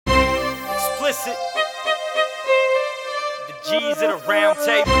explicit. The G's at a round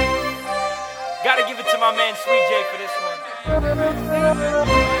table. Gotta give it to my man Sweet J for this one.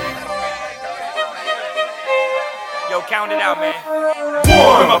 Yo, count it out, man. 1,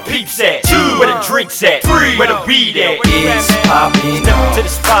 where my peeps at. 2, where the drinks at. 3, where the weed at. It's poppin' Step off. to the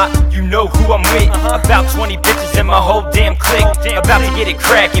spot, you know who I'm with. About 20 bitches and my whole damn clique. About to get it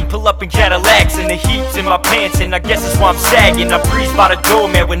crackin', pull up in Cadillacs, and the heat's in my pants, and I guess that's why I'm sagging. I breeze by the door,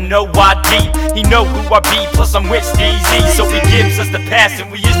 man, with no ID. He know who I be, plus I'm with Steezy. So he gives us the pass, and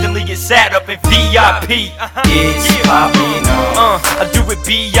we instantly get sat up in VIP. It's poppin' off. I do it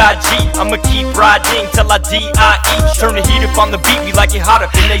B.I.G. I'ma keep riding till I D.I.E. Turn the heat up on the beat, we like it hot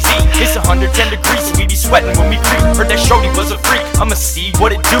up in AZ. It's 110 degrees, so we be sweating when we creep. Heard that shorty was a freak, I'ma see what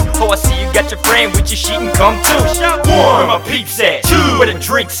it do. Oh, I see you got your friend with your sheet and come too. 1, where my peeps at. 2, where the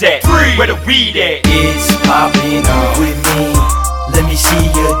drinks at. 3, where the weed at. It's poppin' off with me. Let me see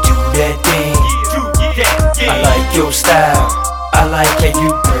you do that thing. I like your style. I like how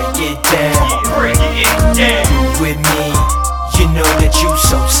you break it down. Do with me. You know that you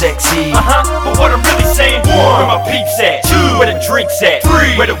so sexy. But what I'm really saying, 1, where my peeps at. 2, where the drinks at.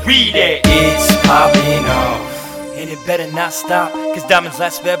 3, where the weed at. It's poppin' off. And it better not stop, cause diamonds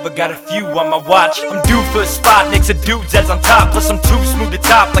last forever, got a few on my watch. I'm due for a spot next to dudes as on top. Plus I'm too smooth to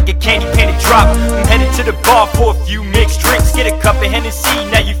top, like a candy painted drop. I'm headed to the bar for a few mixed drinks. Get a cup of Hennessy,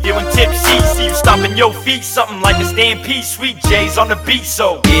 now you feeling tipsy. See you stomping your feet, something like a stampede. Sweet J's on the beat,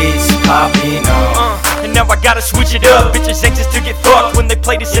 so It's poppin' off. and now I gotta switch it up. Bitches anxious to get fucked when they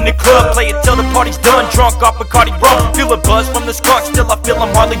play this in the club. Play it till the party's done, drunk off Bacardi rum. Feel a buzz from the skunk, still I feel I'm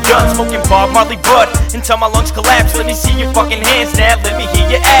hardly done. Smoking Bob Marley bud until my lungs collapse. Let me see your fucking hands now, let me hear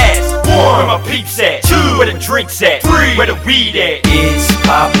your ass. 1, where my peeps at. 2, where the drinks at. 3, where the weed at. It's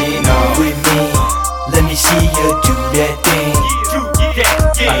poppin' off with me. Let me see you do that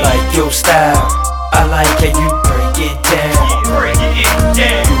thing. I like your style. I like how you break it down.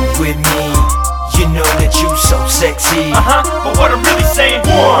 Do with me. You know that you so sexy. But what I'm really saying, 1,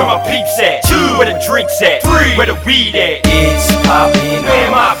 where my peeps at. 2, where the drinks at. 3, where the weed at. It's poppin'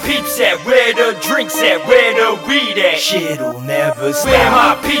 Where my off. peeps at. Where the drinks at. Where the weed at. Shit'll never Where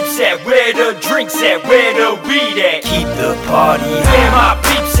my stop. peeps at. Where the drinks at. Where the weed at. Keep the party Where my hot.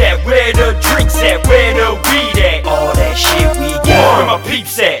 peeps at. Where the drinks at. Where the weed at. All that shit we 1, where my got.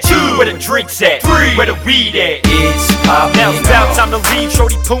 peeps at. 2, where the drinks at. 3, where the weed at. It's Now it's about poppin' time off. to leave.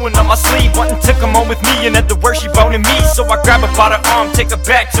 Shorty pulling on my sleeve, wanting to come on with me, and at the worst she boning me. So I grab her by the arm, take her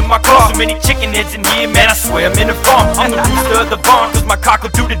back to my car. So many chicken heads in here, man, I swear I'm in a farm. I'm the rooster of the barn, cause my cock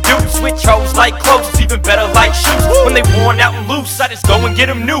will do the do. Switch hoes like clothes, it's even better like shoes. When they worn out and loose, I just go and get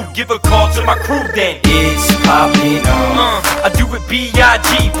them new. Give a call to my crew then. It's poppin' off. I do it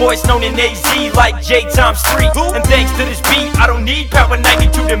B.I.G. Boys known in AZ like J times 3. And thanks to this beat, I don't need power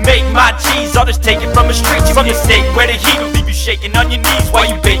 92 to make my cheese. I'll just take it from the streets, from the state where the heat will leave you shaking on your knees while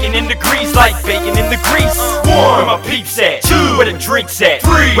you baking in the grease, like bacon in the grease. 1, where my peeps at. 2, where the drinks at.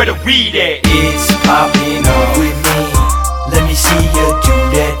 3, where the weed at. It's poppin' off with me. Let me see you do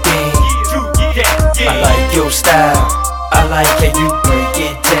that thing. I like your style. I like how you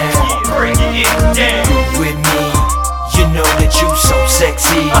break it down. Do with me. You know that you so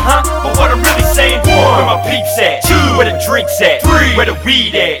sexy. But what I'm really saying, 1, where my peeps at. 2, where the drinks at. 3, where the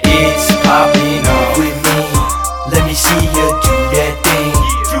weed at. It's poppin' off with me. Let me see you do that thing.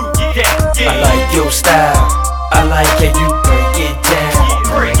 I like your style. I like how you break it down.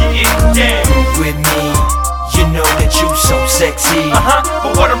 Do with me. You know that you so sexy.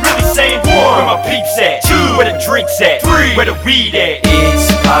 But what I'm really saying, 1, where my peeps at. 2, where the drinks at. 3, where the weed at. It's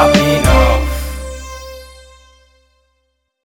poppin' off.